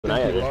I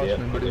think he edit lost it.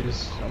 me, but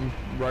I'm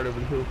right over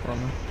the hill from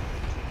him.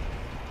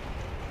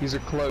 He's a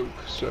cloak,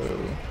 so...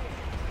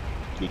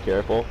 Be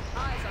careful.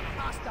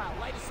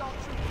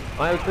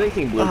 I was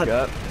thinking, Blue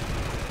Cut,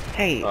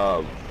 hey,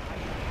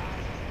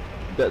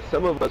 that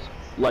some of us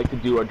like to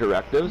do our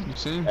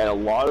directives, and a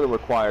lot of them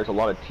requires a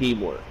lot of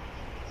teamwork.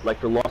 Like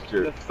for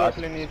Luster, us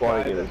spawning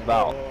in his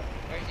Val,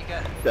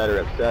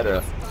 etc., etc.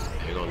 I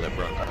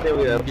think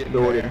we have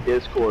stored in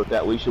Discord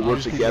that we should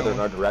work together in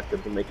our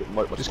directives and make it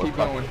much more just keep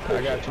going.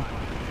 I got you.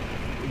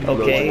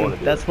 okay,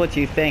 that's what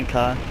you think,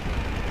 huh?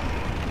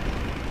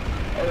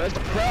 Oh, that's the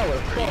Prowler.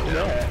 Fuck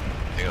that.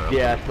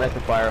 Yeah, sniper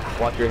fire.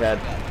 Watch your head.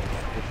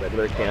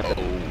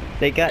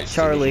 They got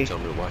Charlie. Tell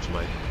me to watch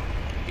my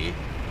He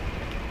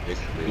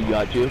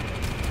got you?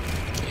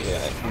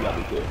 Yeah, he got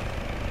me too.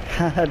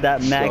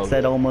 That Max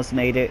that almost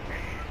made it.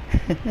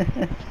 I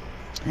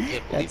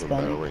can't believe I'm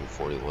battle ring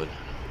 41.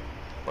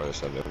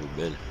 Farthest I've ever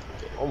been.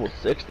 Almost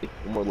 60.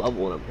 One more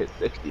level and I'm hit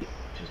 60, which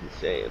is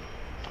insane.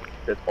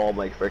 That's all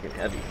my freaking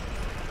heavy.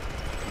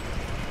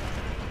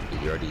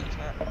 Did you already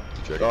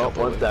Oh,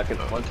 1 second,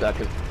 1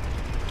 second.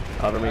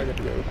 Cover me. I got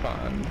to go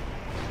find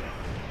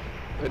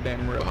the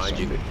damn real behind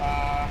you.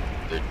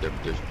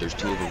 Sunday. There's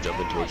two of them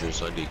jumping towards your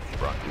Sunday.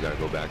 Brock, you gotta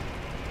go back.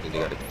 I think they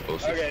got it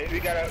closest. Okay, we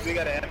got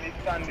an enemy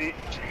Sunday.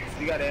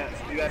 We got an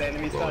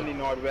enemy Sunday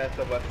northwest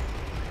of us.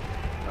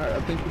 Alright,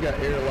 I think we got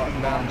air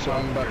locked down, so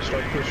I'm about to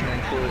start pushing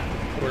on foot.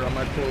 Where I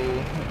might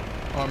pull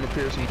armor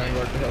piercing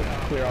vanguard to help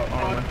clear out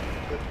armor.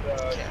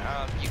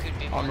 You could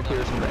be Armor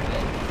piercing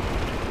vanguard.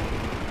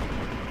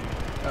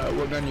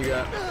 What gun you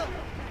got?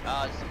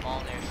 It's the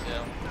ball there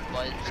still.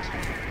 But it's just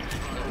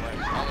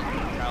all the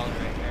Prowler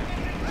right here.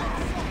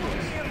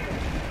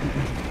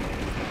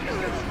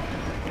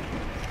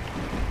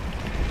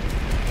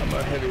 I'm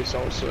a heavy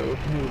assault, so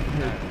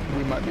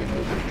we might be in a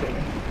little bit of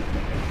trouble.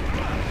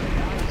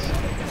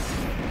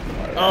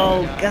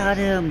 Oh, got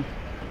him!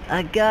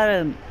 I got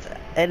him!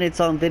 And it's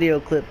on video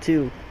clip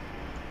too.